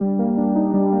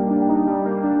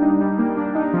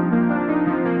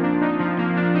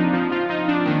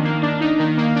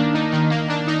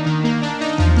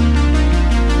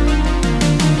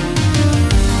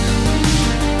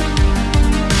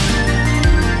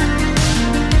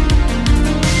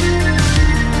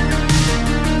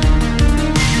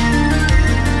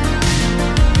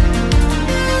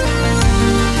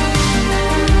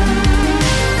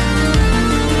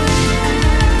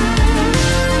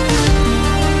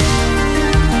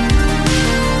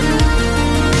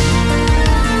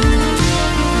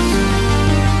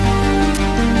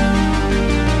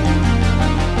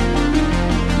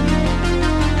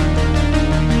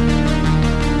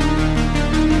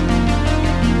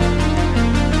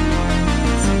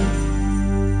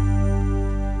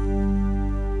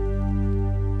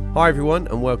Hi everyone,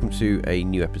 and welcome to a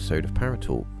new episode of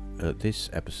Paratalk. This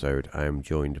episode I am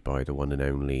joined by the one and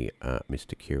only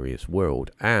Mr. Curious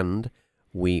World, and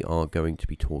we are going to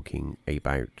be talking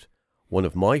about one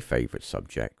of my favourite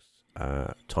subjects,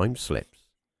 time slips.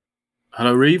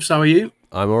 Hello Reeves, how are you?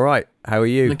 I'm alright, how are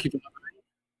you? Thank you for having me.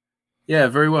 Yeah,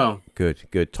 very well.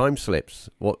 Good. Time slips,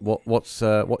 what's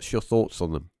your thoughts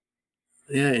on them?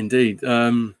 Yeah, indeed.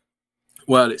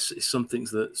 Well, it's something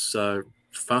that's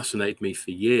fascinated me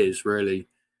for years, really.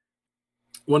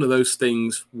 One of those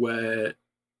things where,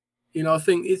 I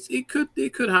think it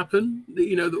could happen.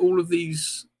 That all of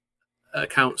these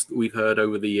accounts that we've heard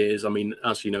over the years. I mean,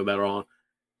 as you know, there are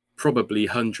probably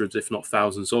hundreds, if not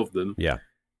thousands, of them. Yeah.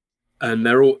 And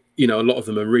they're all, a lot of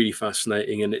them are really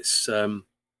fascinating, and it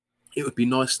would be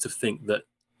nice to think that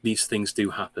these things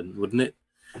do happen, wouldn't it?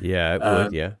 Yeah, it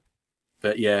would. Yeah.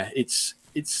 But yeah, it's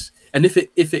and if it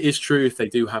is true, if they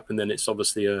do happen, then it's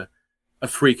obviously a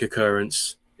freak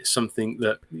occurrence. It's something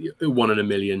that 1 in a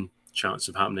million chance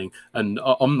of happening, and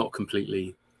I'm not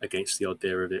completely against the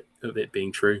idea of it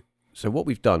being true. So what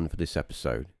we've done for this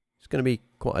episode, it's going to be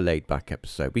quite a laid back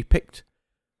episode. We picked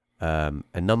a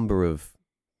number of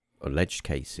alleged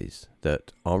cases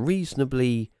that are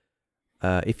reasonably,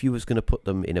 if you was going to put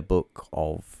them in a book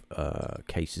of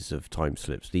cases of time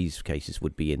slips, these cases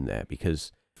would be in there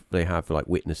because they have like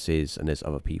witnesses and there's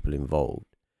other people involved.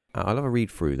 I'll have a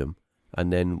read through them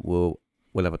and then we'll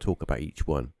have a talk about each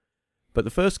one. But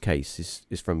the first case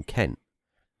is from Kent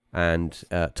and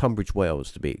Tunbridge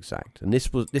Wells to be exact, and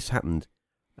this happened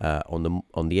on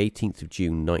the 18th of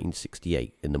June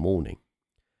 1968 in the morning.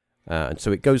 And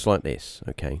so it goes like this.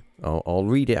 Okay, I'll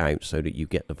read it out so that you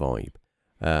get the vibe.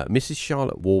 Mrs.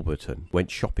 Charlotte Warburton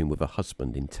went shopping with her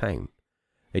husband in town.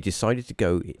 They decided to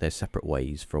go their separate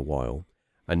ways for a while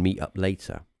and meet up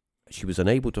later. She was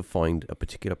unable to find a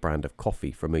particular brand of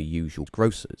coffee from her usual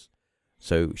grocers,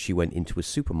 so she went into a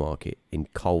supermarket in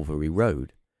Calvary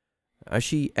Road. As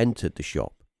she entered the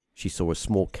shop, she saw a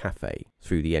small cafe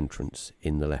through the entrance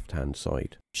in the left-hand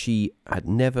side. She had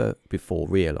never before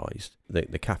realised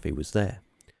that the cafe was there.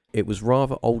 It was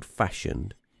rather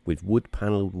old-fashioned with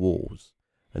wood-panelled walls,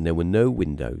 and there were no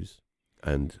windows,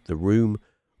 and the room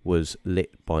was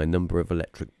lit by a number of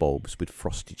electric bulbs with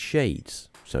frosted shades.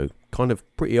 So kind of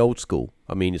pretty old school.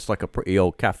 I mean, it's like a pretty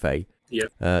old cafe. Yeah.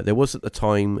 There was at the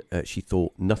time, she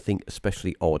thought, nothing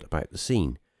especially odd about the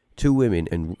scene. 2 women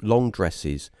in long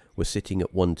dresses were sitting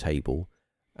at one table,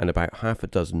 and about half a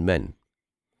dozen men,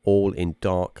 all in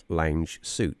dark lounge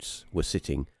suits, were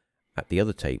sitting at the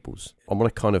other tables. I'm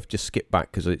going to kind of just skip back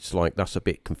because it's like that's a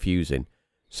bit confusing.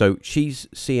 So she's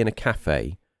seeing a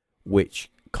cafe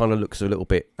which kind of looks a little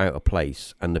bit out of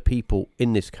place, and the people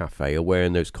in this cafe are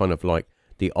wearing those kind of like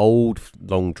the old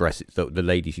long dresses that the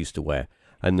ladies used to wear,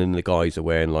 and then the guys are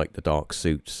wearing like the dark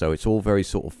suits. So it's all very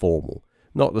sort of formal,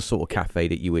 not the sort of cafe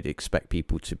that you would expect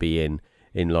people to be in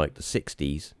like the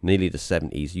 60s, nearly the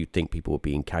 70s. You'd think people would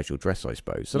be in casual dress, I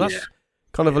suppose. So that's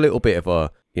kind of a little bit of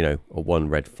a one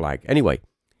red flag. Anyway,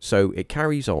 so it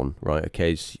carries on, right?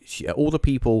 Okay, all the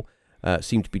people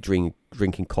seem to be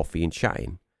drinking coffee and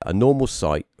chatting. A normal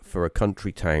sight for a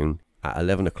country town at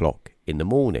 11 o'clock in the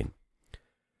morning.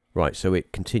 Right, so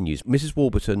it continues. Mrs.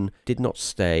 Warburton did not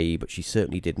stay, but she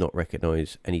certainly did not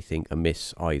recognise anything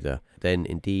amiss either. Then,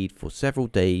 indeed, for several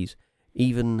days,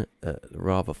 even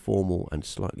rather formal and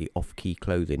slightly off-key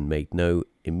clothing made no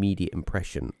immediate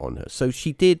impression on her. So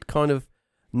she did kind of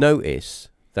notice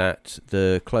that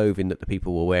the clothing that the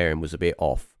people were wearing was a bit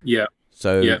off. Yeah.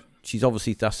 So she's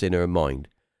obviously thus in her mind.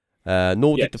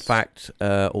 Nor did the fact,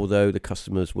 although the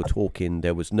customers were talking,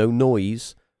 there was no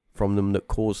noise from them that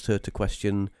caused her to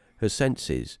question her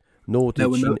senses. Nor did there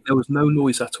was no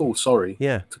noise at all. Sorry,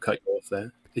 to cut you off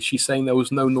there. Is she saying there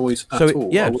was no noise at all?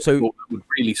 Yeah, I thought that would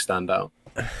really stand out.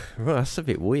 Well, that's a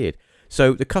bit weird.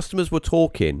 So the customers were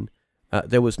talking.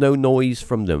 There was no noise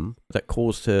from them that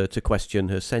caused her to question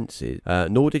her senses.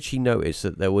 Nor did she notice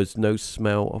that there was no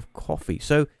smell of coffee.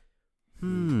 So,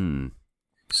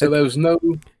 So there was no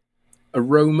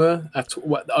aroma at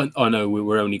all. I know we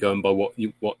were only going by what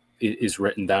is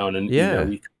written down, and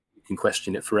we can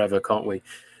question it forever, can't we?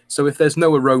 So if there's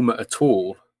no aroma at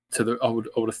all, I would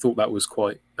have thought that would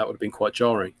have been quite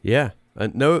jarring. Yeah,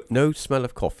 and no smell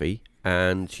of coffee,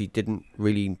 and she didn't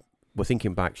really. Well,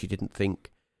 thinking back, she didn't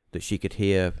think that she could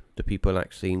hear the people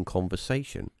actually in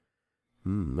conversation.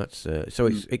 That's so.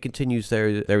 It continues.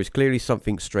 There is clearly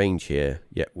something strange here.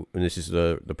 Yeah, and this is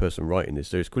the person writing this.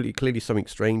 There is clearly something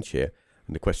strange here,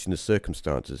 and the question is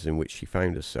circumstances in which she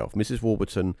found herself. Mrs.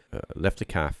 Warburton left the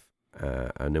cafe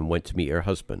and then went to meet her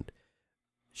husband.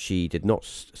 she did not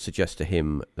suggest to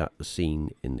him that the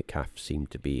scene in the cafe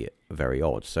seemed to be very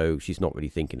odd. So she's not really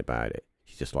thinking about it.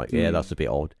 She's just like, yeah, that's a bit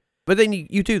odd. But then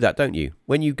you do that, don't you?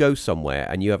 When you go somewhere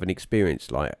and you have an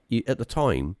experience like at the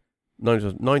time,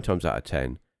 nine times out of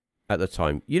 10, at the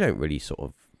time, you don't really sort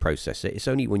of process it. It's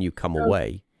only when you come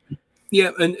away.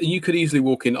 Yeah, and you could easily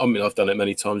walk in. I mean, I've done it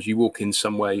many times. You walk in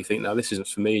somewhere, you think, no, this isn't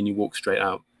for me, and you walk straight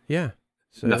out. Yeah.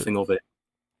 So, nothing of it.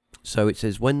 So it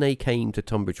says, when they came to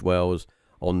Tunbridge Wells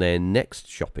on their next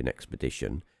shopping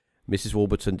expedition, Mrs.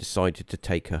 Warburton decided to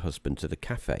take her husband to the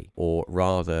cafe, or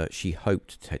rather, she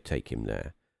hoped to take him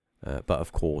there. But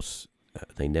of course,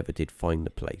 they never did find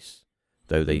the place,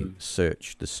 though they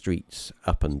searched the streets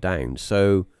up and down.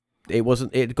 So it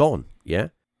had gone, yeah?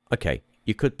 Okay,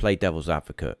 you could play devil's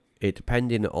advocate. It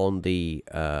depending on the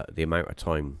amount of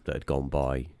time that had gone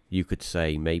by. You could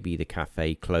say maybe the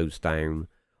cafe closed down.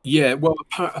 Yeah, well,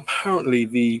 apparently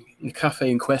the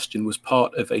cafe in question was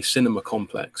part of a cinema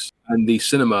complex. And the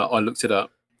cinema, I looked it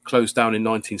up, closed down in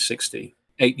 1960,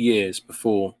 8 years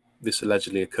before this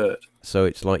allegedly occurred. So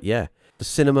it's like, yeah, the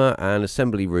cinema and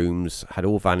assembly rooms had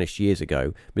all vanished years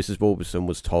ago. Mrs. Warburton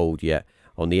was told,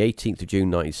 on the 18th of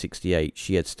June 1968,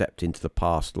 she had stepped into the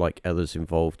past like others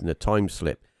involved in a time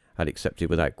slip had accepted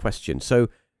without question. So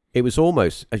it was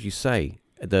almost, as you say,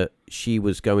 that she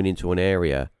was going into an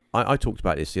area. I talked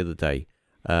about this the other day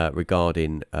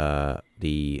regarding what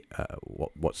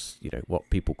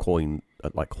people coin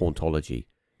like hauntology,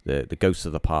 the ghosts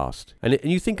of the past. And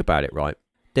you think about it, right?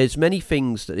 There's many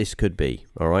things that this could be,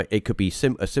 all right? It could be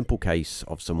a simple case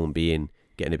of someone getting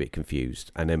a bit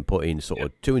confused and then putting sort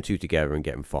of 2 and 2 together and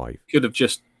getting 5. Could have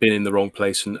just been in the wrong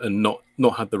place and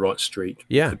not had the right street.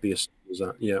 Yeah. Could be as simple as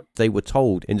that, yeah. They were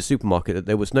told in the supermarket that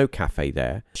there was no cafe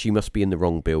there. She must be in the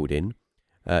wrong building.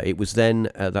 It was then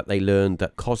that they learned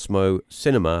that Cosmo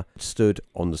Cinema stood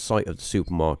on the site of the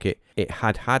supermarket. It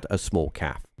had a small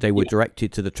cafe. They were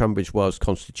directed to the Tunbridge Wells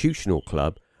Constitutional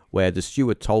Club, where the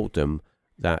steward told them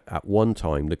that at one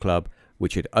time the club,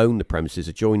 which had owned the premises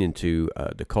adjoining to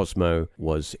the Cosmo,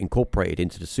 was incorporated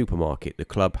into the supermarket. The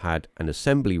club had an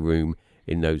assembly room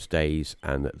in those days,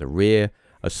 and at the rear,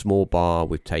 a small bar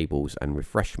with tables and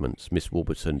refreshments. Miss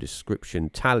Warburton's description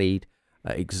tallied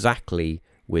exactly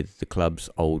with the club's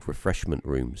old refreshment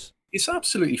rooms. It's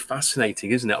absolutely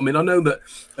fascinating, isn't it? I mean, I know that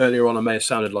earlier on I may have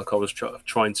sounded like I was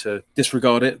trying to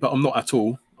disregard it, but I'm not at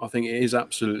all. I think it is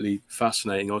absolutely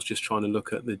fascinating. I was just trying to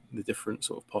look at the different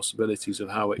sort of possibilities of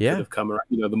how it could have come around.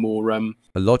 The more a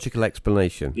logical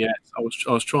explanation. Yeah, I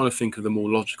was trying to think of the more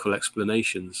logical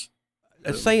explanations.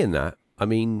 Saying that, I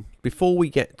mean, before we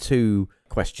get to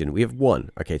question, we have one.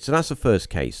 Okay, so that's the first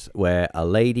case where a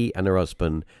lady and her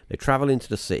husband, they travel into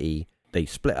the city, they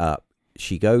split up.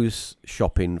 She goes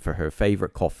shopping for her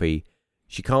favourite coffee.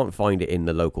 She can't find it in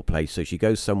the local place, so she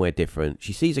goes somewhere different.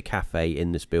 She sees a cafe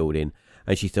in this building,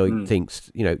 and she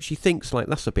thinks, she thinks like,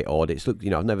 that's a bit odd. It's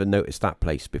I've never noticed that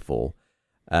place before.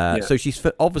 So she's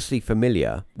obviously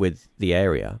familiar with the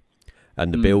area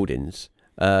and the buildings.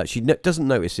 She doesn't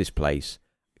notice this place.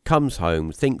 Comes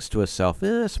home, thinks to herself,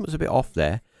 something's a bit off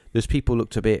there. Those people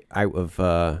looked a bit out of,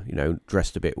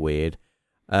 dressed a bit weird.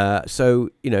 So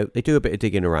they do a bit of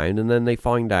digging around, and then they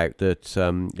find out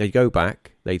that they go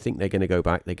back. They think they're going to go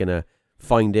back. They're going to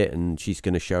find it, and she's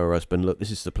going to show her husband, look, this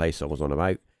is the place I was on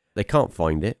about. They can't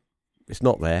find it. It's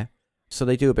not there. So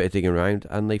they do a bit of digging around,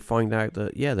 and they find out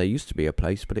that, there used to be a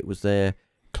place, but it was there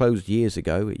closed years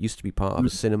ago. It used to be part of a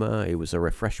cinema. It was a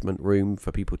refreshment room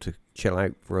for people to chill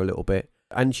out for a little bit.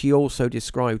 And she also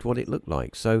described what it looked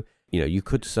like. So, you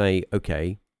could say,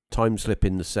 okay, time slip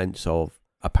in the sense of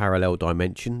a parallel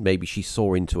dimension. Maybe she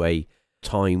saw into a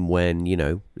time when,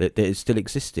 it still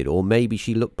existed, or maybe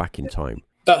she looked back in time.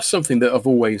 That's something that I've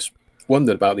always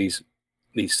wondered about these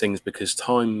things, because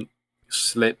time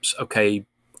slips, okay,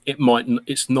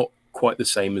 it's not quite the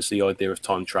same as the idea of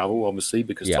time travel, obviously,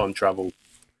 because time travel,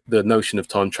 the notion of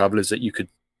time travel is that you could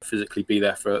physically be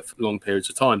there for long periods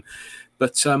of time.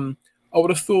 But I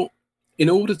would have thought, in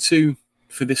order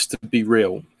for this to be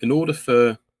real, in order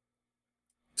for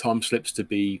time slips to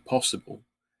be possible,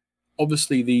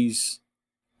 obviously these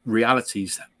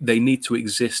realities, they need to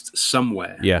exist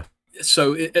somewhere. Yeah.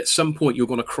 So at some point you've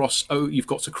got to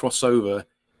cross over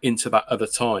into that other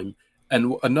time.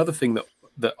 And another thing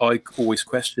that I always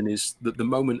question is that the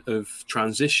moment of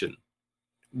transition.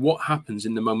 What happens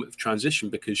in the moment of transition?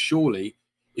 Because surely,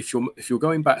 if you're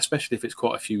going back, especially if it's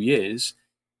quite a few years,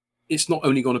 it's not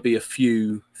only going to be a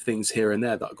few things here and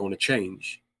there that are going to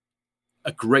change.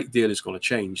 A great deal is going to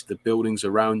change. The buildings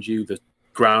around you, the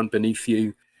ground beneath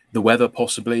you, the weather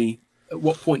possibly. At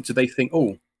what point do they think,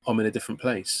 oh, I'm in a different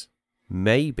place?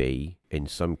 Maybe in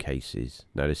some cases,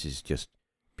 now this is just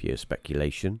pure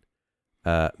speculation,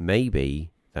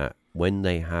 maybe that when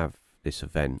they have this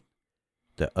event,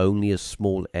 that only a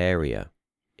small area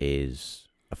is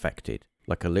affected,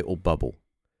 like a little bubble,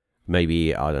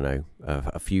 maybe, I don't know,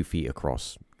 a few feet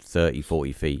across, 30,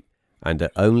 40 feet, and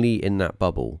that only in that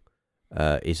bubble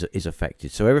is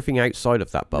affected. So everything outside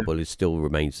of that bubble is still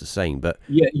remains the same. But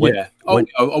I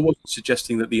wasn't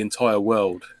suggesting that the entire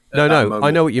world. No, I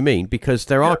know what you mean, because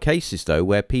there are cases though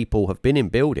where people have been in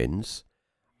buildings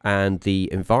and the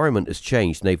environment has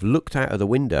changed and they've looked out of the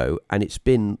window and it's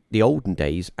been the olden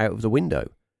days out of the window.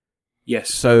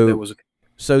 Yes.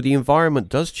 So the environment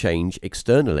does change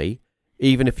externally,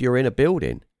 even if you're in a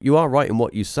building. You are right in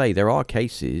what you say. There are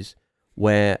cases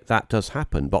where that does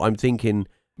happen, but I'm thinking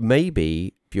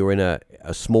maybe if you're in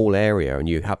a small area and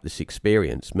you have this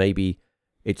experience, maybe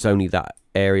it's only that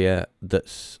area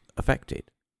that's affected.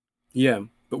 Yeah,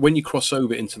 but when you cross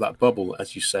over into that bubble,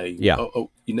 as you say,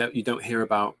 you don't hear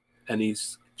about any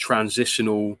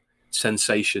transitional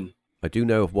sensation. I do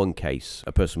know of one case.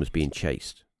 A person was being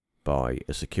chased by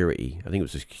a security. I think it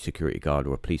was a security guard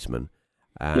or a policeman.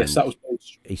 Yes, that was.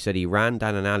 He said he ran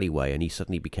down an alleyway and he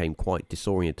suddenly became quite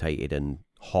disorientated and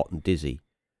hot and dizzy.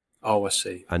 Oh, I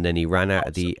see. And then he ran out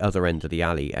of the other end of the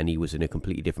alley and he was in a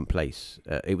completely different place.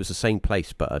 It was the same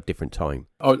place but a different time.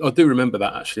 I do remember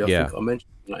that, actually. I think I mentioned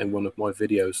that in one of my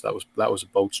videos. That was a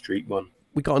Bold Street one.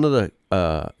 We got another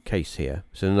case here.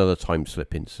 It's another time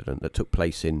slip incident that took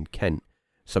place in Kent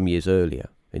some years earlier.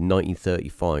 In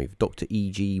 1935, Dr.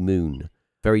 E.G. Moon,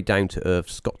 very down-to-earth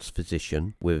Scots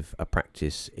physician with a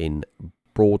practice in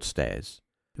Broadstairs,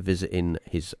 visiting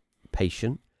his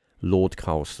patient, Lord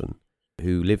Carlson,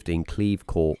 who lived in Cleve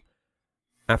Court.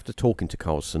 After talking to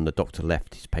Carlson, the doctor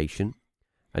left his patient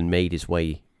and made his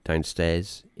way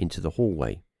downstairs into the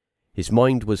hallway. His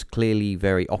mind was clearly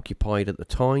very occupied at the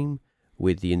time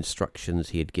with the instructions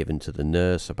he had given to the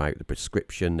nurse about the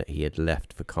prescription that he had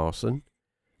left for Carlson.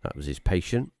 That was his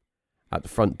patient. At the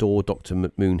front door, Dr.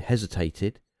 McMoon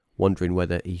hesitated, wondering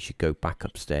whether he should go back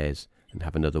upstairs and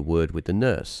have another word with the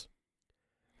nurse.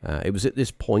 It was at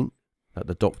this point that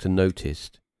the doctor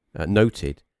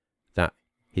noted that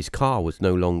his car was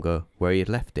no longer where he had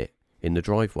left it, in the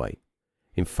driveway.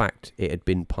 In fact, it had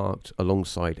been parked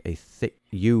alongside a thick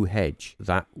yew hedge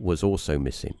that was also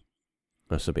missing.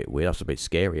 That's a bit weird. That's a bit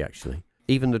scary, actually.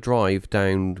 Even the drive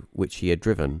down which he had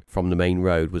driven from the main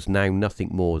road was now nothing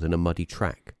more than a muddy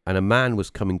track, and a man was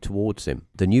coming towards him.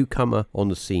 The newcomer on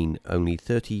the scene, only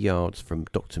 30 yards from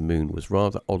Dr. Moon, was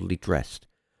rather oddly dressed,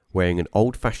 wearing an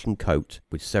old-fashioned coat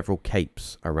with several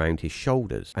capes around his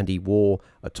shoulders, and he wore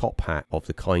a top hat of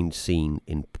the kind seen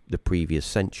in the previous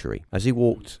century. As he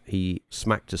walked, he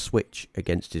smacked a switch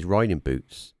against his riding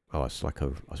boots. I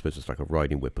suppose it's like a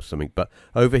riding whip or something. But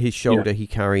over his shoulder, he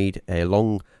carried a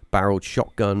long-barreled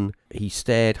shotgun. He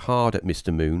stared hard at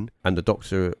Mr. Moon, and the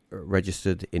doctor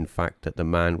registered, in fact, that the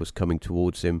man was coming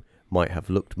towards him might have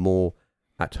looked more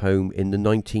at home in the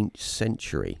 19th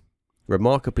century.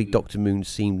 Remarkably, Dr. Moon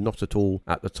seemed not at all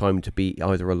at the time to be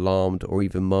either alarmed or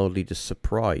even mildly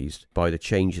surprised by the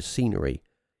change of scenery.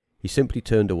 He simply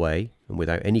turned away, and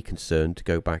without any concern, to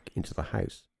go back into the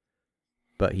house.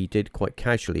 But he did quite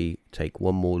casually take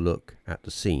one more look at the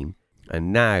scene,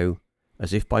 and now,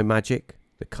 as if by magic,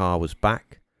 the car was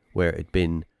back where it had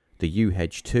been the yew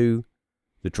hedge too.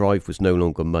 The drive was no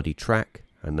longer a muddy track,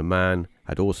 and the man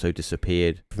had also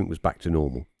disappeared. Everything was back to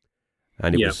normal.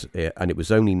 And it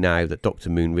was only now that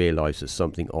Dr. Moon realised that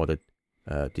something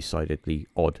decidedly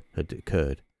odd had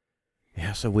occurred. Yeah,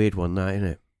 that's a weird one, that, isn't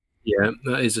it? Yeah,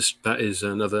 that is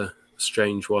another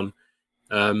strange one.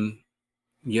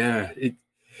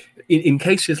 In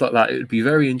cases like that, it would be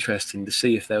very interesting to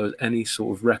see if there was any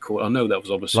sort of record. I know that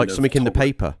was obviously like something in the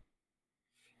paper.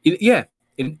 In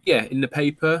the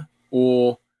paper,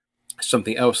 or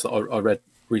something else that I read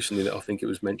recently that I think it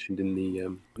was mentioned in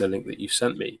the link that you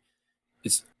sent me.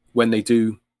 Is when they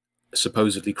do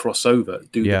supposedly cross over,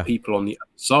 do the people on the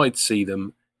outside see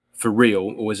them for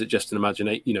real, or is it just an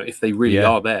imagination? If they really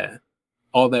are there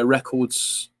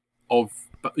records of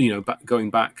going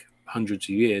back hundreds of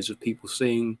years of people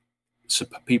seeing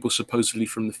people supposedly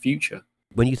from the future?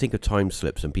 When you think of time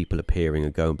slips and people appearing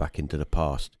and going back into the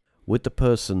past, would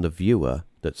the viewer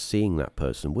that's seeing that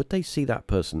person, would they see that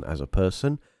person as a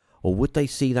person? Or would they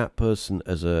see that person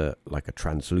as a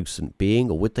translucent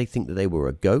being? Or would they think that they were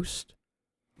a ghost?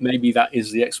 Maybe that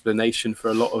is the explanation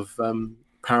for a lot of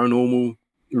paranormal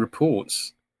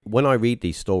reports. When I read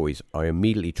these stories, I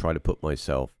immediately try to put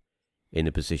myself in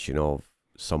a position of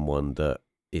someone that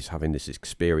is having this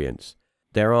experience.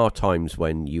 There are times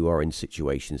when you are in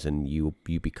situations and you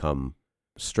become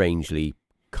strangely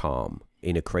calm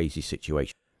in a crazy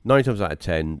situation. 9 times out of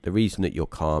 10, the reason that you're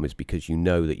calm is because you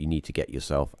know that you need to get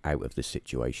yourself out of this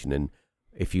situation. And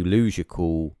if you lose your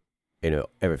cool,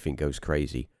 everything goes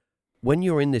crazy. When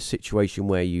you're in this situation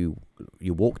where you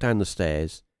walk down the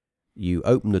stairs, you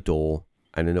open the door,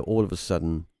 and then all of a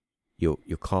sudden your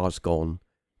car's gone,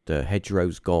 the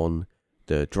hedgerow's gone,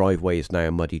 the driveway is now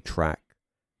a muddy track,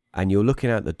 and you're looking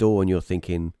out the door and you're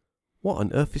thinking, what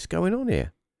on earth is going on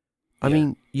here? I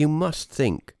mean, you must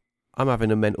think, I'm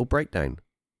having a mental breakdown.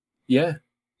 Yeah.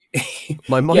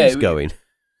 My mind's going.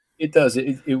 It does.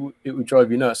 It would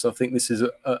drive you nuts. I think this is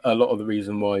a lot of the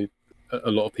reason why a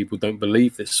lot of people don't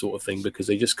believe this sort of thing, because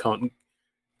they just can't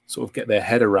sort of get their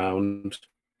head around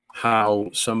how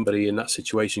somebody in that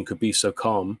situation could be so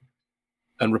calm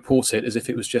and report it as if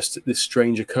it was just this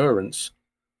strange occurrence.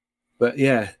 But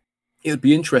yeah, it would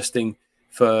be interesting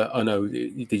I know,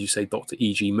 did you say Dr.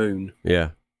 E.G. Moon?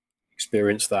 Yeah.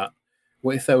 Experienced that.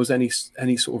 What if there was any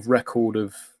sort of record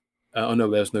of, I know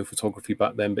there was no photography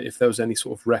back then, but if there was any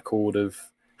sort of record of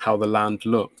how the land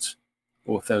looked,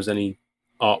 or if there was any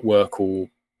artwork, or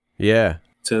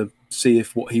to see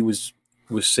if what he was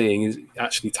seeing is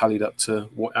actually tallied up to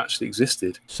what actually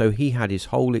existed. So he had his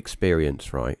whole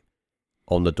experience right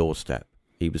on the doorstep.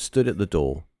 He was stood at the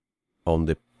door on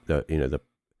the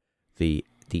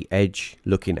edge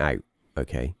looking out,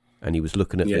 okay, and he was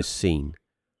looking at this scene.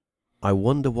 I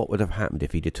wonder what would have happened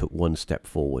if he'd have took one step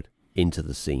forward into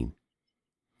the scene.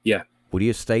 Yeah. Would he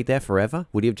have stayed there forever?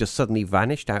 Would he have just suddenly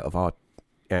vanished out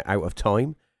of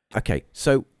time? Okay,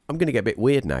 so I'm going to get a bit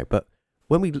weird now, but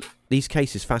these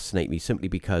cases fascinate me simply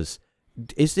because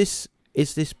is this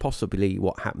possibly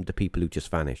what happened to people who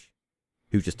just vanish,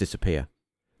 who just disappear,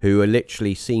 who are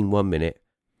literally seen 1 minute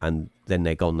and then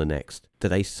they're gone the next? Do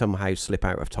they somehow slip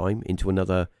out of time into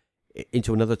another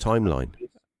timeline?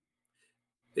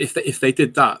 If they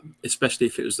did that, especially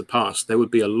if it was the past, there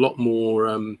would be a lot more.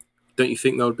 Don't you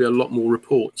think there would be a lot more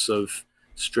reports of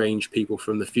strange people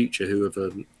from the future who have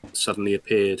suddenly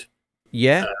appeared?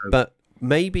 Yeah, but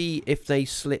maybe if they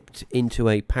slipped into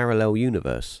a parallel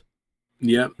universe,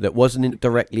 that wasn't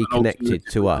directly connected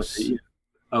to us.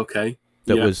 Okay.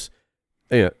 That was,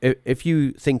 if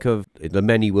you think of the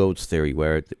many worlds theory,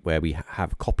 where we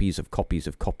have copies of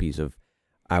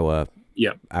our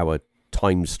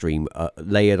time stream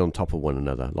layered on top of one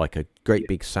another like a great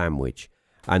big sandwich,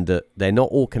 and that they're not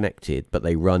all connected, but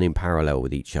they run in parallel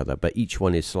with each other, but each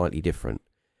one is slightly different.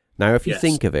 Now, if you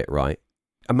think of it, right,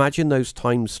 imagine those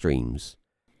time streams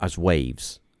as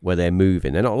waves where they're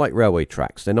moving. They're not like railway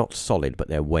tracks. They're not solid, but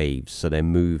they're waves, so they're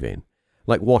moving.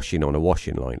 Like washing on a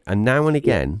washing line. And now and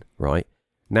again, right,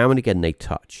 they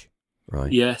touch,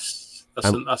 right? Yes,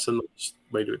 that's a nice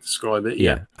way to describe it,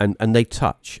 yeah. And they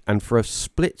touch. And for a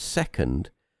split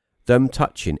second, them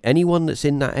touching, anyone that's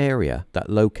in that area, that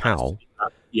locale,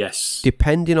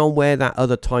 depending on where that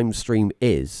other time stream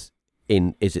is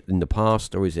it in the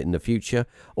past or is it in the future?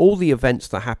 All the events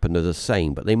that happen are the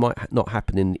same, but they might not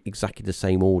happen in exactly the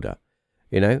same order,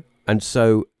 And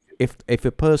so if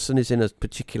a person is in a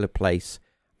particular place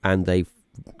and they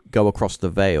go across the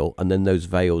veil and then those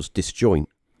veils disjoint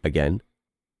again,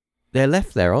 they're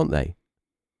left there, aren't they?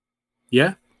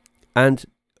 Yeah. And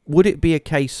would it be a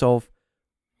case of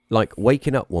like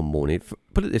waking up one morning,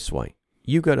 put it this way,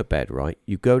 you go to bed, right?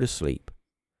 You go to sleep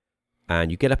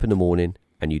and you get up in the morning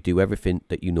and you do everything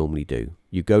that you normally do.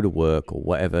 You go to work or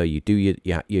whatever, you do you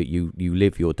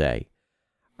live your day.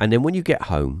 And then when you get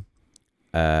home,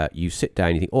 you sit down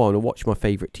and you think, oh, I'm going to watch my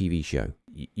favourite TV show.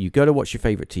 You go to watch your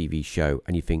favourite TV show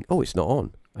and you think, oh, it's not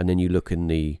on. And then you look in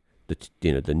the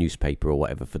newspaper or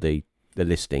whatever for the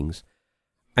listings,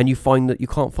 and you find that you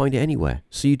can't find it anywhere.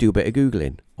 So you do a bit of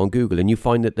Googling on Google and you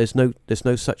find that there's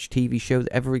no such TV show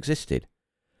that ever existed.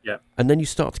 Yeah. And then you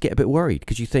start to get a bit worried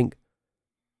because you think,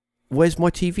 where's my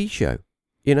TV show?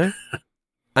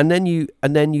 And then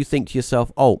you think to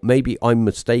yourself, oh, maybe I'm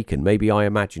mistaken. Maybe I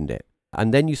imagined it.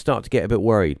 And then you start to get a bit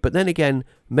worried. But then again,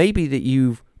 maybe that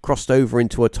you've crossed over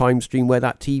into a time stream where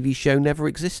that TV show never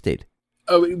existed.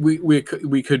 Oh, we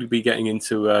could be getting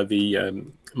into the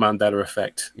Mandela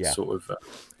effect sort of.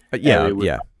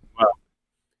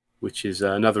 Which is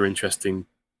another interesting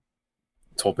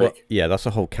topic. Well, that's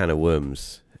a whole can of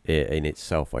worms in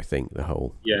itself, I think, the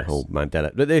whole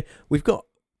Mandela. But we've got,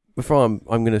 before I'm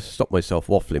going to stop myself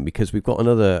waffling, because we've got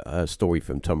another story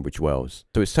from Tunbridge Wells.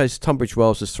 So it says Tunbridge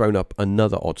Wells has thrown up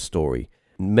another odd story.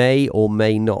 May or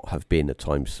may not have been a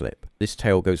time slip. This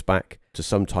tale goes back to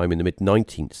sometime in the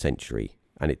mid-19th century,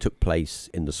 and it took place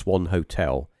in the Swan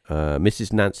Hotel.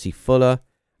 Mrs. Nancy Fuller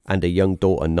and a young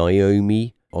daughter,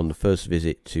 Naomi, on the first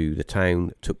visit to the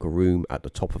town, took a room at the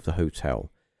top of the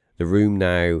hotel. The room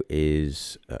now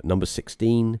is number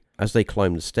 16. As they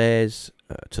climbed the stairs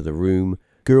to the room,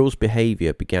 girl's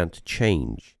behaviour began to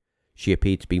change. She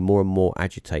appeared to be more and more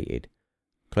agitated,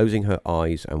 closing her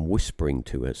eyes and whispering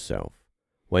to herself.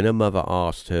 When her mother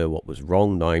asked her what was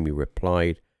wrong, Naomi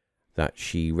replied that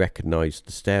she recognised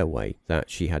the stairway,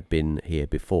 that she had been here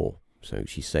before. So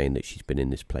she's saying that she's been in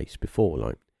this place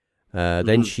before.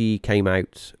 Then she came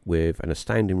out with an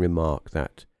astounding remark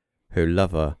that her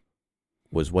lover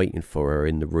was waiting for her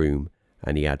in the room,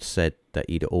 and he had said that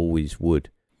he'd always would.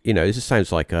 This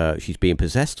sounds like she's being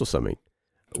possessed or something.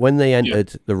 When they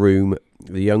entered the room,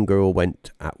 the young girl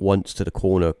went at once to the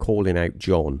corner, calling out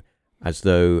John, as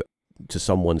though to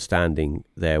someone standing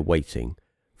there waiting.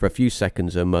 For a few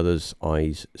seconds, her mother's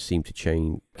eyes seemed to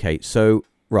change. Okay, so,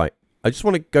 right, I just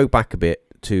want to go back a bit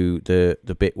to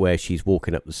the bit where she's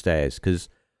walking up the stairs, because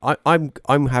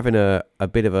I'm having a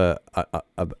bit of a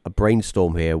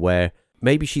brainstorm here where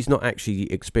maybe she's not actually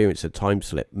experienced a time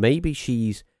slip. Maybe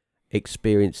she's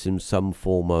experiencing some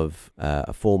form of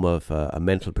a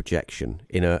mental projection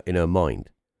in her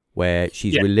mind, where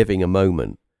she's reliving a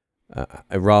moment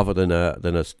rather than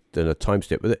a time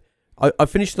slip. But I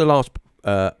finished the last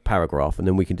paragraph, and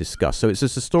then we can discuss. So it's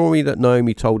just a story that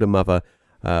Naomi told her mother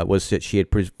was that she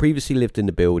had previously lived in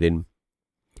the building,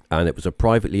 and it was a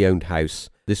privately owned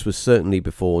house. This was certainly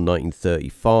before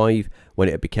 1935, when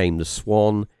it became the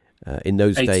Swan. In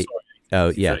those days,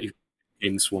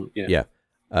 in Swan,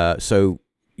 so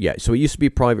it used to be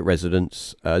a private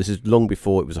residence. This is long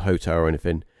before it was a hotel or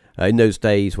anything. In those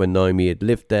days, when Naomi had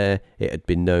lived there, it had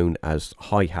been known as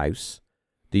High House.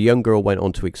 The young girl went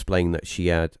on to explain that she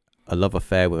had a love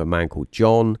affair with a man called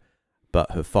John,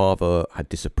 but her father had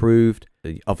disapproved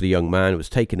of the young man, was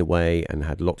taken away, and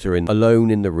had locked her in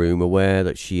alone in the room. Aware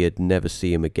that she had never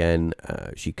see him again,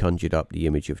 she conjured up the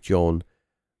image of John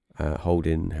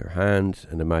holding her hand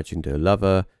and imagined her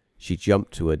lover. She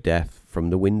jumped to her death from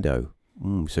the window.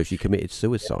 So she committed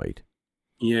suicide.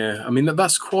 Yeah, I mean,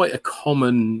 that's quite a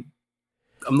common...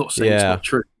 I'm not saying it's not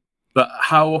true, but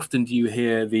how often do you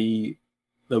hear the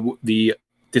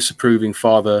disapproving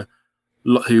father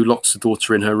who locks the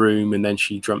daughter in her room and then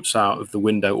she jumps out of the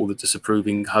window, or the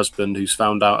disapproving husband who's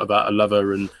found out about a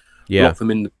lover and locked them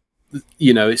in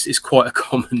it's quite a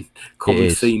common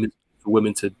theme for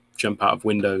women to jump out of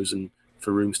windows and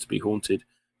for rooms to be haunted.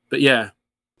 But I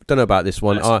don't know about this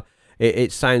one.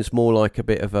 It sounds more like a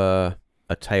bit of a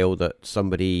tale that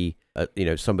somebody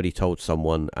told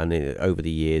someone, and over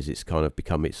the years it's kind of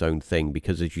become its own thing,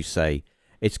 because, as you say,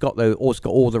 it's got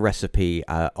all the recipe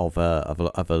of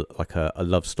a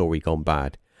love story gone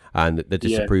bad, and the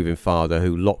disapproving father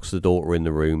who locks the daughter in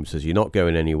the room, says you're not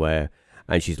going anywhere,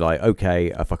 and she's like,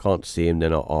 okay, if I can't see him,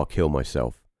 then I'll kill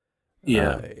myself.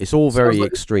 It's all very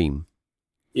extreme.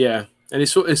 Yeah, and it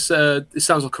sounds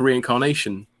like a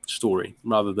reincarnation story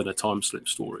rather than a time slip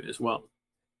story as well.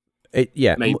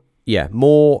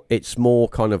 More. It's more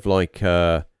kind of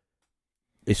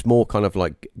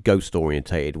like ghost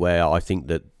orientated, where I think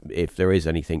that if there is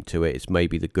anything to it, it's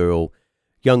maybe the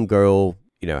young girl,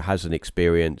 has an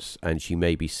experience, and she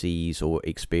maybe sees or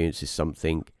experiences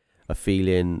something, a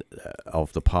feeling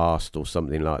of the past or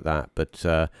something like that. But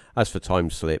as for time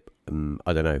slip,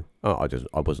 I don't know. I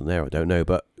wasn't there. I don't know.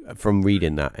 But from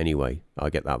reading that anyway, I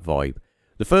get that vibe.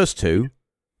 The first two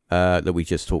that we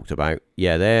just talked about,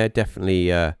 they're definitely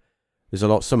there's a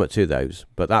lot somewhat to those.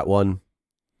 But that one,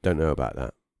 don't know about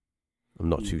that. I'm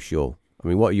not too sure. I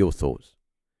mean, what are your thoughts?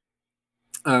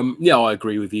 I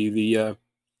agree with you.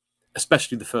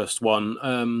 Especially the first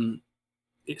one.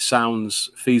 It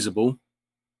sounds feasible.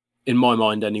 In my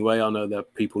mind, anyway. I know there are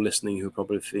people listening who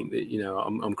probably think that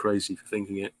I'm crazy for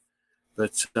thinking it,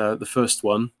 but the first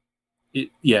one, it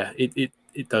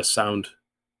does sound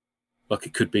like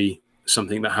it could be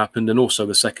something that happened, and also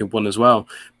the second one as well.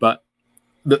 But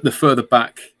the further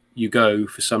back you go,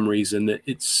 for some reason,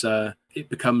 it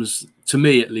becomes, to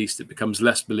me at least, it becomes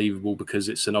less believable, because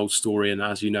it's an old story, and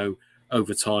as you know,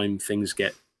 over time things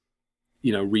get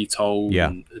retold,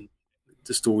 and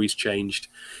the story's changed.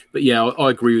 But I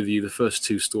agree with you. The first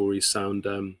two stories sound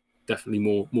definitely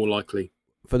more likely.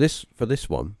 For this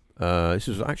one, this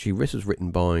was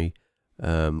written by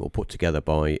or put together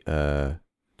by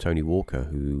Tony Walker,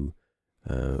 who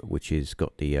which has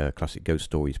got the Classic Ghost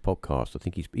Stories podcast. I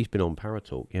think he's been on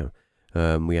Paratalk.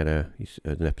 We had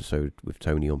an episode with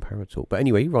Tony on Paratalk. But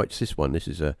anyway, he writes this one. This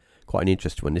is quite an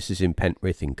interesting one. This is in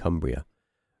Penrith in Cumbria.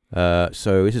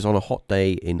 So this is on a hot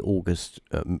day in August,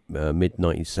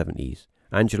 mid-1970s.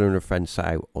 Angela and her friend sat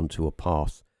out onto a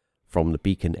path from the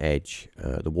Beacon Edge.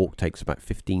 The walk takes about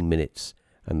 15 minutes,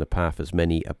 and the path has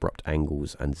many abrupt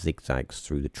angles and zigzags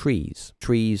through the trees.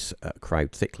 Trees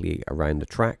crowd thickly around the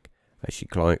track as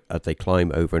they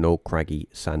climb over an old craggy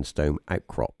sandstone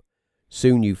outcrop.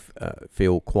 Soon you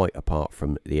feel quite apart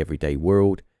from the everyday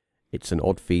world. It's an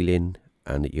odd feeling,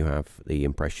 and that you have the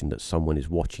impression that someone is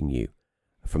watching you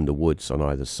from the woods on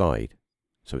either side.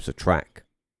 So it's a track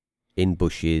in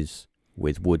bushes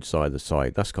with woods either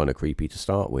side. That's kind of creepy to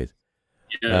start with.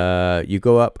 Yeah. You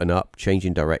go up and up,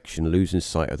 changing direction, losing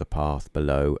sight of the path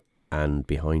below and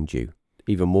behind you.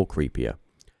 Even more creepier.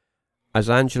 As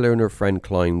Angela and her friend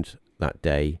climbed that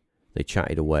day, they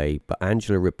chatted away, but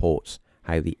Angela reports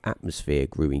how the atmosphere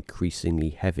grew increasingly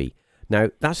heavy.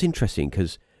 Now, that's interesting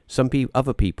because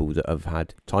other people that have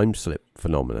had time slip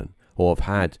phenomenon, or have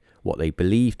had what they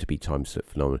believe to be time slip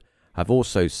phenomenon, have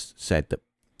also said that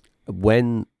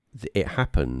when it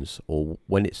happens, or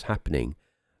when it's happening,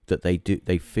 that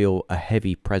they feel a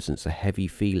heavy presence, a heavy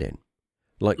feeling,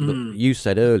 like you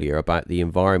said earlier about the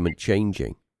environment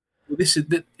changing. Well,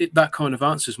 that kind of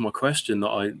answers my question that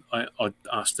I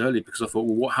asked earlier, because I thought,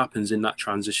 well, what happens in that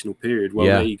transitional period? Well,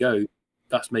 there you go.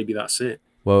 That's it.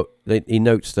 Well, he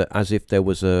notes that as if there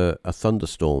was a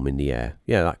thunderstorm in the air.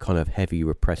 Yeah, that kind of heavy,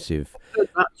 repressive. I've heard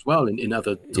that as well in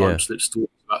other time slip stories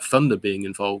about thunder being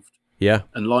involved. Yeah.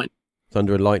 And lightning.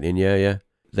 Thunder and lightning, yeah.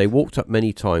 They walked up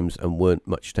many times and weren't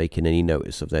much taking any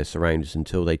notice of their surroundings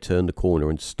until they turned the corner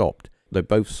and stopped. They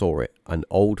both saw it, an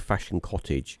old-fashioned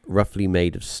cottage, roughly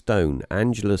made of stone.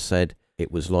 Angela said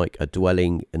it was like a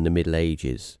dwelling in the Middle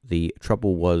Ages. The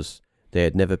trouble was there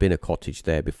had never been a cottage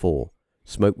there before.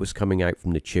 Smoke was coming out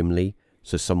from the chimney,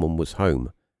 so someone was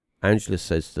home. Angela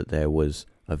says that there was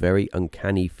a very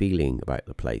uncanny feeling about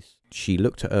the place. She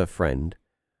looked at her friend,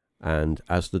 and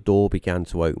as the door began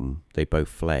to open, they both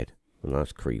fled. And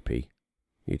that's creepy.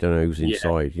 You don't know who's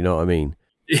inside, you know what I mean?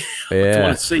 Yeah. I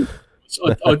want to see.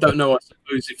 I don't know, I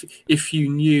suppose, if you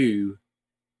knew,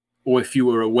 or if you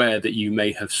were aware that you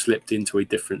may have slipped into a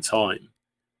different time,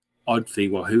 I'd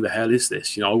think, well, who the hell is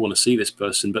this? I want to see this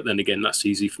person. But then again, that's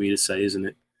easy for me to say, isn't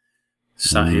it?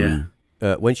 Sat here.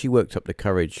 When she worked up the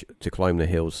courage to climb the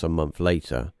hills some month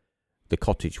later, the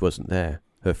cottage wasn't there.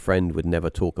 Her friend would never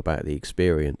talk about the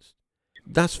experience.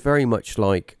 That's very much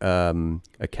like a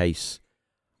case.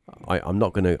 I'm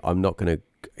not gonna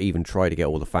even try to get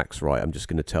all the facts right. I'm just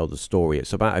going to tell the story.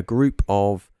 It's about a group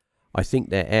of, I think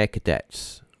they're air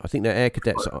cadets.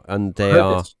 And they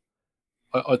are.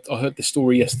 I heard the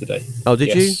story yesterday. Oh,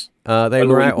 did you? They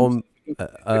were out on.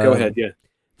 Go ahead. Yeah.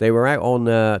 They were out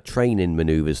on training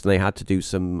maneuvers, and they had to do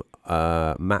some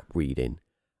map reading.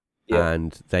 Yeah.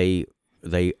 And they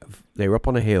were up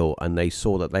on a hill, and they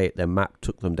saw that their map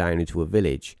took them down into a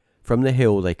village. From the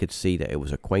hill, they could see that it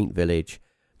was a quaint village.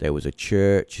 There was a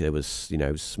church. There was,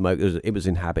 smoke. It was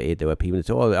inhabited. There were people that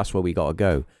said, "Oh, that's where we got to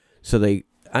go." So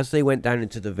as they went down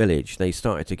into the village, they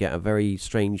started to get a very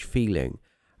strange feeling.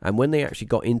 And when they actually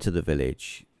got into the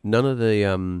village, none of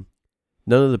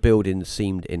the buildings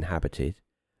seemed inhabited.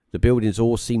 The buildings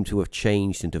all seemed to have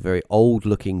changed into very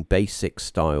old-looking, basic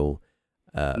style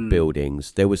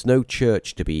buildings. There was no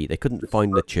church to be. They couldn't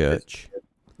find the church.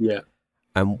 Yeah.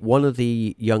 And one of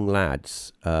the young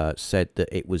lads said that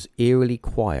it was eerily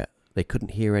quiet. They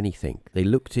couldn't hear anything. They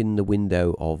looked in the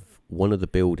window of one of the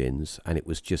buildings, and it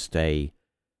was just an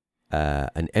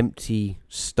empty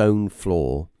stone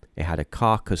floor. It had a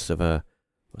carcass of a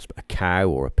cow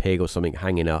or a pig or something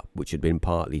hanging up, which had been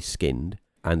partly skinned,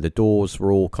 and the doors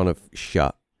were all kind of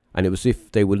shut. And it was as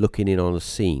if they were looking in on a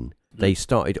scene. They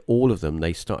started to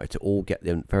all get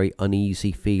the very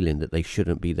uneasy feeling that they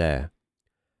shouldn't be there.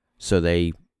 So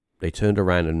they turned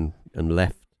around and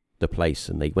left the place,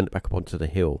 and they went back up onto the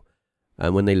hill.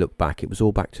 And when they looked back, it was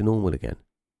all back to normal again.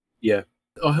 Yeah,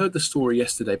 I heard the story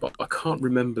yesterday, but I can't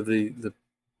remember the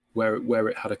where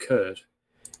it had occurred.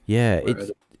 Yeah,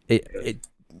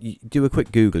 you do a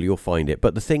quick Google, you'll find it.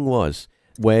 But the thing was,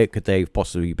 where could they have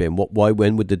possibly been?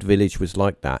 When would the village was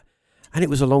like that? And it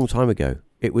was a long time ago.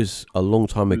 It was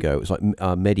like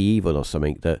medieval or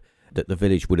something that the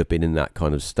village would have been in that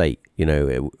kind of state,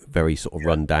 very sort of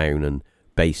run down and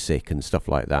basic and stuff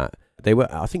like that.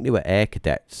 I think they were air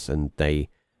cadets, and they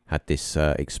had this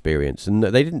experience, and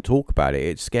they didn't talk about it.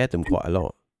 It scared them quite a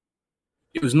lot.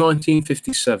 It was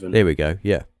 1957. There we go.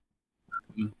 Yeah.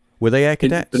 Were they air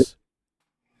cadets?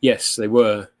 Yes, they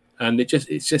were. And it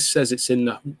just says it's in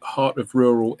the heart of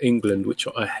rural England, which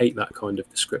I hate that kind of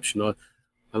description.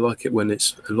 I like it when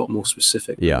it's a lot more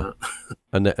specific than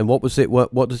that. And what was it?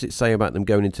 What does it say about them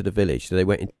going into the village? Did they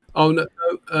went in? Oh no!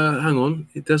 Hang on,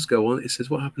 it does go on. It says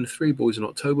what happened to three boys on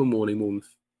October morning more than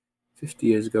 50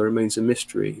 years ago remains a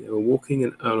mystery. They were walking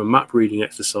on a map reading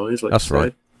exercise. That's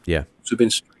right. Yeah. To have been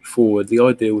straightforward, the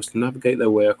idea was to navigate their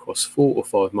way across 4 or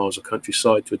 5 miles of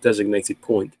countryside to a designated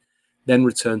point, then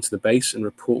return to the base and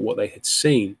report what they had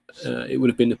seen. It would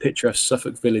have been the picturesque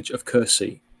Suffolk village of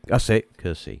Kersey. That's it,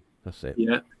 Kersey. That's it.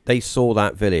 Yeah. They saw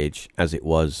that village as it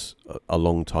was a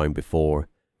long time before.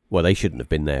 Well, they shouldn't have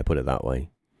been there, put it that way.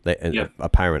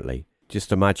 Apparently.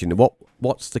 Just imagine,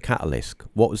 what's the catalyst?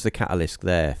 What was the catalyst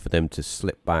there for them to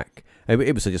slip back?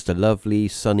 It was just a lovely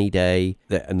sunny day,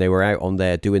 and they were out on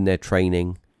there doing their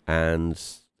training, and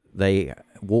they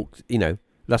walked,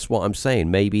 that's what I'm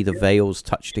saying. Maybe the veils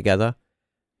touched together.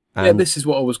 And this is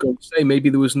what I was going to say. Maybe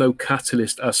there was no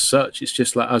catalyst as such. It's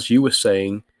just like, as you were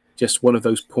saying, just one of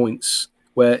those points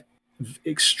where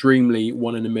extremely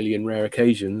 1 in a million rare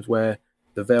occasions where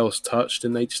the veils touched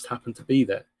and they just happened to be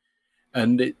there.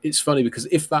 And it's funny because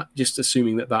if that, just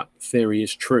assuming that theory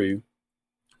is true,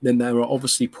 then there are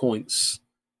obviously points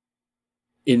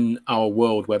in our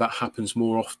world where that happens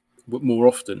more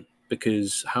often.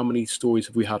 Because how many stories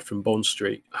have we had from Bond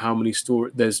Street? How many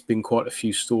There's been quite a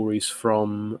few stories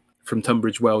from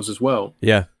Tunbridge Wells as well.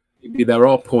 Yeah, there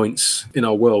are points in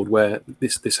our world where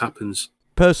this happens.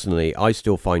 Personally, I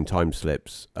still find time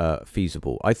slips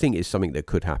feasible. I think it's something that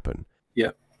could happen.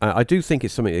 Yeah, I do think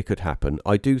it's something that could happen.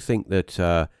 I do think that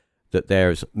that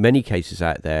there's many cases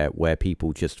out there where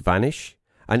people just vanish,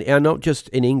 and not just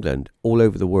in England, all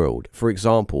over the world. For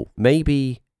example,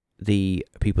 maybe the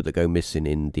people that go missing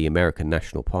in the American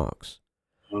national parks.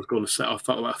 I was going to say, I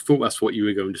thought that's what you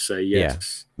were going to say.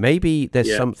 Yes. Yeah. Maybe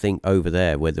there's something over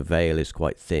there where the veil is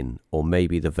quite thin, or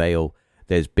maybe the veil,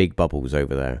 there's big bubbles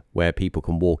over there where people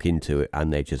can walk into it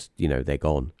and they just, they're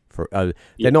gone.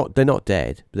 They're not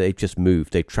dead, but they've just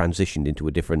moved. They've transitioned into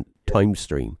a different time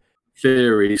stream.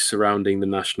 Theories surrounding the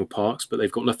national parks, but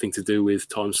they've got nothing to do with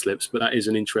time slips. But that is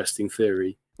an interesting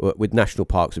theory. With national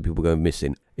parks and people going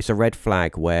missing, it's a red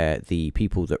flag where the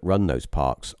people that run those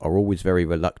parks are always very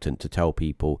reluctant to tell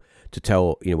people,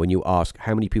 when you ask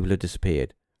how many people have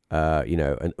disappeared,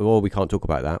 and we can't talk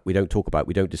about that. We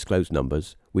don't disclose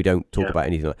numbers. We don't talk about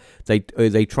anything like that.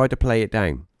 They try to play it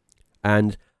down.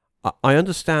 And I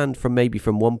understand from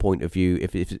one point of view,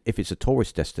 if it's a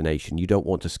tourist destination, you don't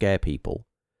want to scare people.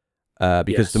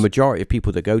 Because the majority of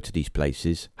people that go to these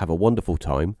places have a wonderful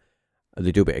time.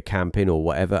 They do a bit of camping or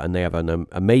whatever, and they have an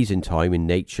amazing time in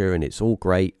nature, and it's all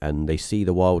great, and they see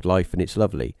the wildlife, and it's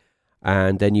lovely.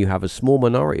 And then you have a small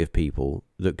minority of people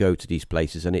that go to these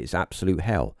places, and it's absolute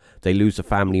hell. They lose a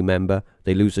family member,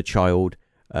 they lose a child.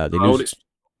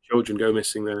 Children go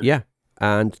missing there. Yeah,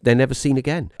 and they're never seen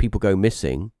again. People go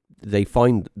missing. They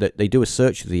find that they do a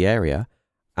search of the area,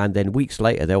 and then weeks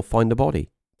later they'll find the body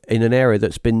in an area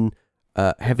that's been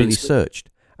heavily searched.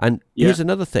 And here's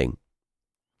another thing.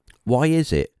 Why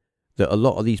is it that a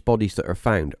lot of these bodies that are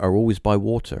found are always by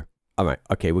water? All right,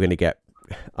 okay, we're going to get...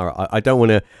 All right, I don't want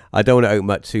to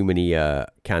open up too many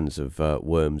cans of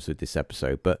worms with this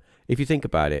episode, but if you think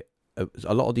about it,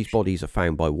 a lot of these bodies are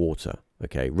found by water,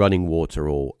 okay, running water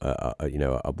or,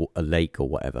 a lake or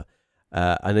whatever.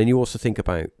 And then you also think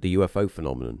about the UFO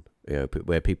phenomenon,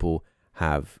 where people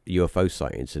have UFO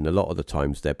sightings, and a lot of the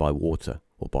times they're by water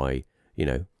or by,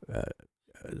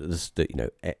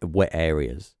 wet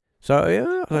areas. So,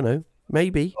 I don't know.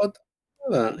 Maybe.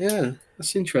 Yeah,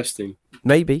 that's interesting.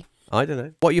 Maybe. I don't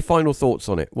know. What are your final thoughts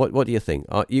on it? What do you think?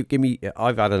 You give me...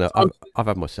 I've had enough. I've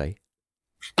had my say.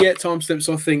 Yeah, time slips,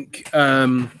 I think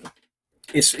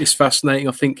it's fascinating.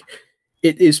 I think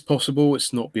it is possible.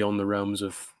 It's not beyond the realms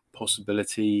of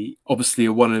possibility. Obviously,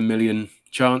 a 1 in a million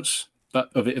chance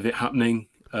of it happening.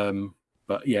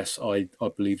 But yes, I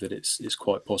believe that it's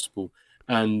quite possible.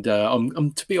 And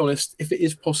I'm to be honest, if it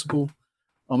is possible,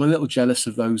 I'm a little jealous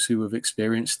of those who have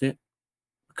experienced it,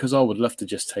 because I would love to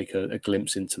just take a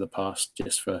glimpse into the past,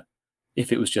 even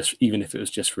if it was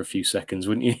just for a few seconds,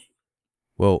 wouldn't you?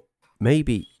 Well,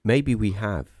 maybe we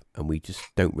have, and we just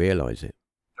don't realise it.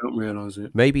 Don't realise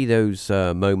it. Maybe those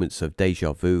moments of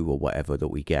deja vu or whatever that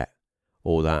we get,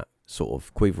 or that sort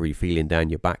of quivery feeling down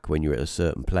your back when you're at a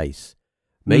certain place,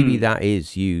 maybe that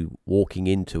is you walking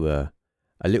into a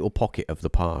little pocket of the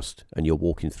past, and you're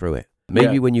walking through it.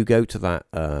 Maybe when you go to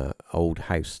that old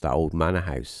house, that old manor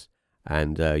house,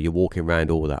 and you're walking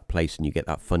around all that place and you get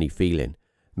that funny feeling,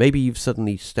 maybe you've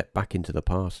suddenly stepped back into the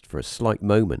past for a slight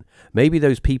moment. Maybe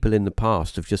those people in the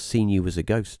past have just seen you as a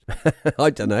ghost.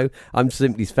 I don't know. I'm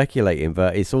simply speculating,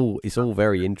 but it's all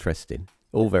very interesting.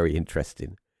 All very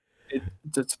interesting.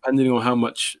 Depending on how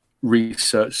much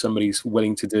research somebody's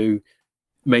willing to do,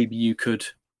 maybe you could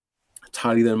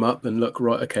tally them up and look,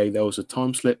 right, okay, there was a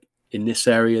time slip in this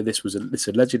area. This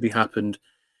allegedly happened.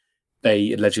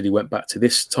 They allegedly went back to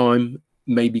this time.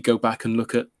 maybe go back and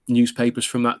look at newspapers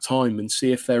from that time and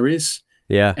see if there is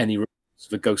any reports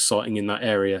of a ghost sighting in that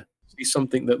area. It's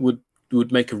something that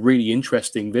would make a really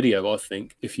interesting video, I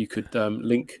think, if you could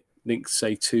link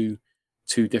say two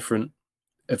different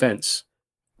events.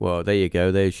 Well, there you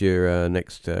go. There's your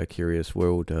next Curious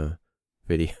World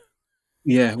video.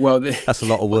 Yeah, well, that's a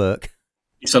lot of work.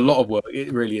 It's a lot of work.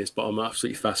 It really is, but I'm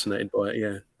absolutely fascinated by it.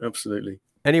 Yeah, absolutely.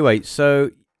 Anyway, so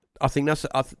I think that's.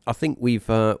 I think we've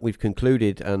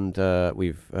concluded, and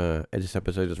this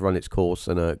episode has run its course,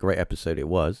 and a great episode it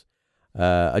was.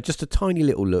 Just a tiny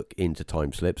little look into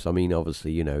time slips. I mean,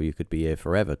 obviously, you could be here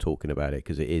forever talking about it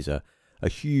because it is a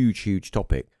huge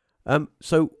topic.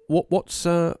 So what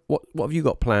have you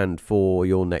got planned for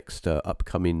your next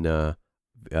upcoming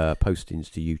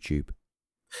postings to YouTube?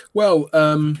 Well,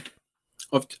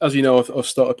 as you know, I've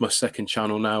started my second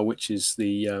channel now, which is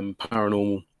the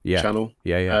paranormal channel.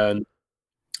 Yeah. And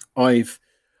I've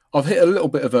hit a little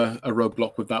bit of a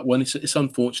roadblock with that one. It's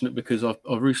unfortunate because I've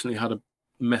recently had a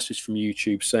message from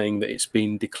YouTube saying that it's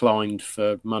been declined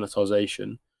for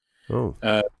monetization. Oh.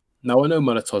 Now I know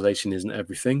monetization isn't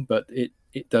everything, but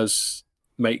it does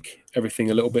make everything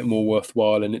a little bit more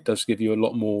worthwhile, and it does give you a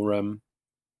lot more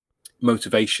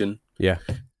motivation. Yeah.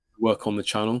 To work on the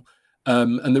channel.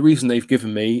 And the reason they've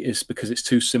given me is because it's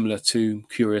too similar to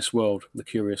Curious World, the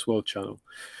Curious World channel.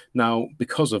 Now,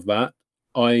 because of that,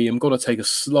 I am going to take a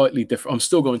slightly different. I'm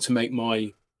still going to make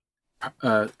my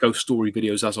ghost story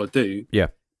videos as I do. Yeah.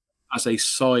 As a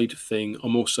side thing,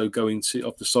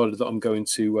 I've decided that I'm going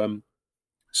to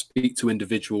speak to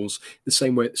individuals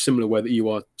the similar way that you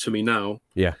are to me now.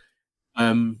 Yeah.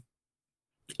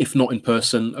 If not in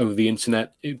person, over the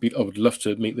internet, I would love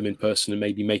to meet them in person and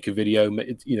maybe make a video,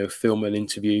 film an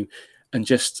interview, and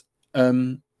just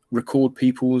record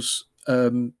people's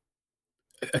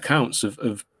accounts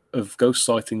of ghost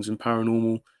sightings and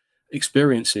paranormal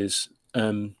experiences,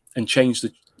 and change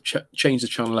the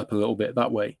channel up a little bit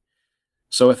that way.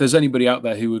 So if there's anybody out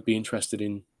there who would be interested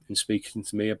in speaking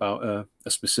to me about a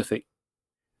specific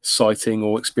sighting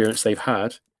or experience they've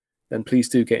had, then please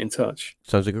do get in touch.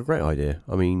 Sounds like a great idea.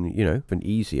 I mean, even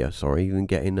easier, than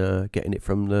getting it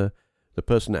from the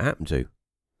person that happened to,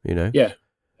 Yeah.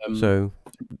 So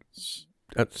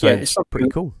that sounds pretty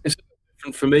cool. It's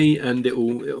different for me, and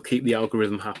it'll keep the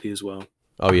algorithm happy as well.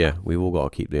 Oh yeah, we've all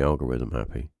got to keep the algorithm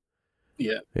happy.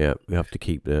 Yeah. Yeah, we have to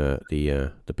keep the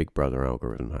Big Brother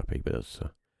algorithm happy, but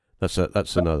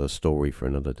that's another story for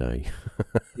another day.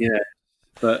 Yeah,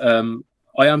 but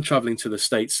I am traveling to the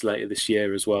States later this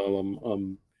year as well.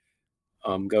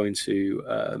 I'm going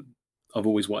to. I've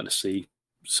always wanted to see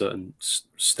certain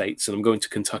states, and I'm going to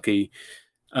Kentucky,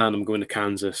 and I'm going to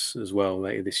Kansas as well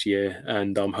later this year.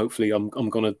 And hopefully, I'm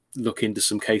going to look into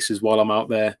some cases while I'm out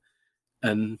there,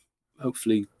 and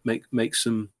hopefully get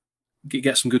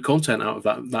some good content out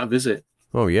of that visit.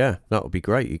 Oh yeah, that would be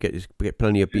great. You get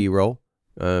plenty of B-roll,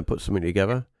 put something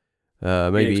together.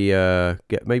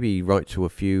 Maybe write to a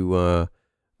few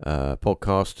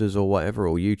podcasters or whatever,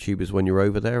 or YouTubers when you're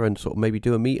over there, and sort of maybe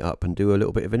do a meet-up and do a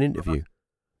little bit of an interview.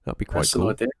 That'd be quite cool.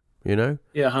 That's an idea.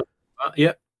 Yeah.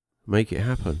 Yeah. Make it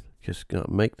happen. Just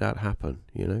make that happen.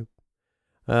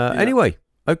 Anyway,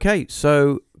 okay.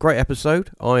 So great episode.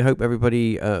 I hope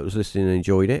everybody was listening and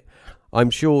enjoyed it.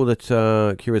 I'm sure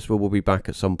that Curious World will be back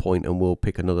at some point, and we'll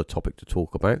pick another topic to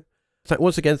talk about.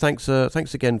 Once again, thanks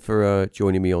again for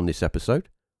joining me on this episode.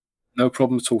 No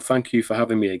problem at all. Thank you for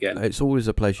having me again. It's always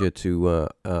a pleasure to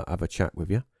have a chat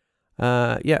with you.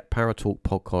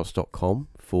 Paratalkpodcast.com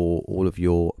for all of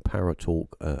your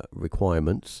Paratalk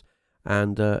requirements.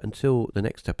 And until the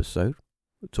next episode,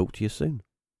 we'll talk to you soon.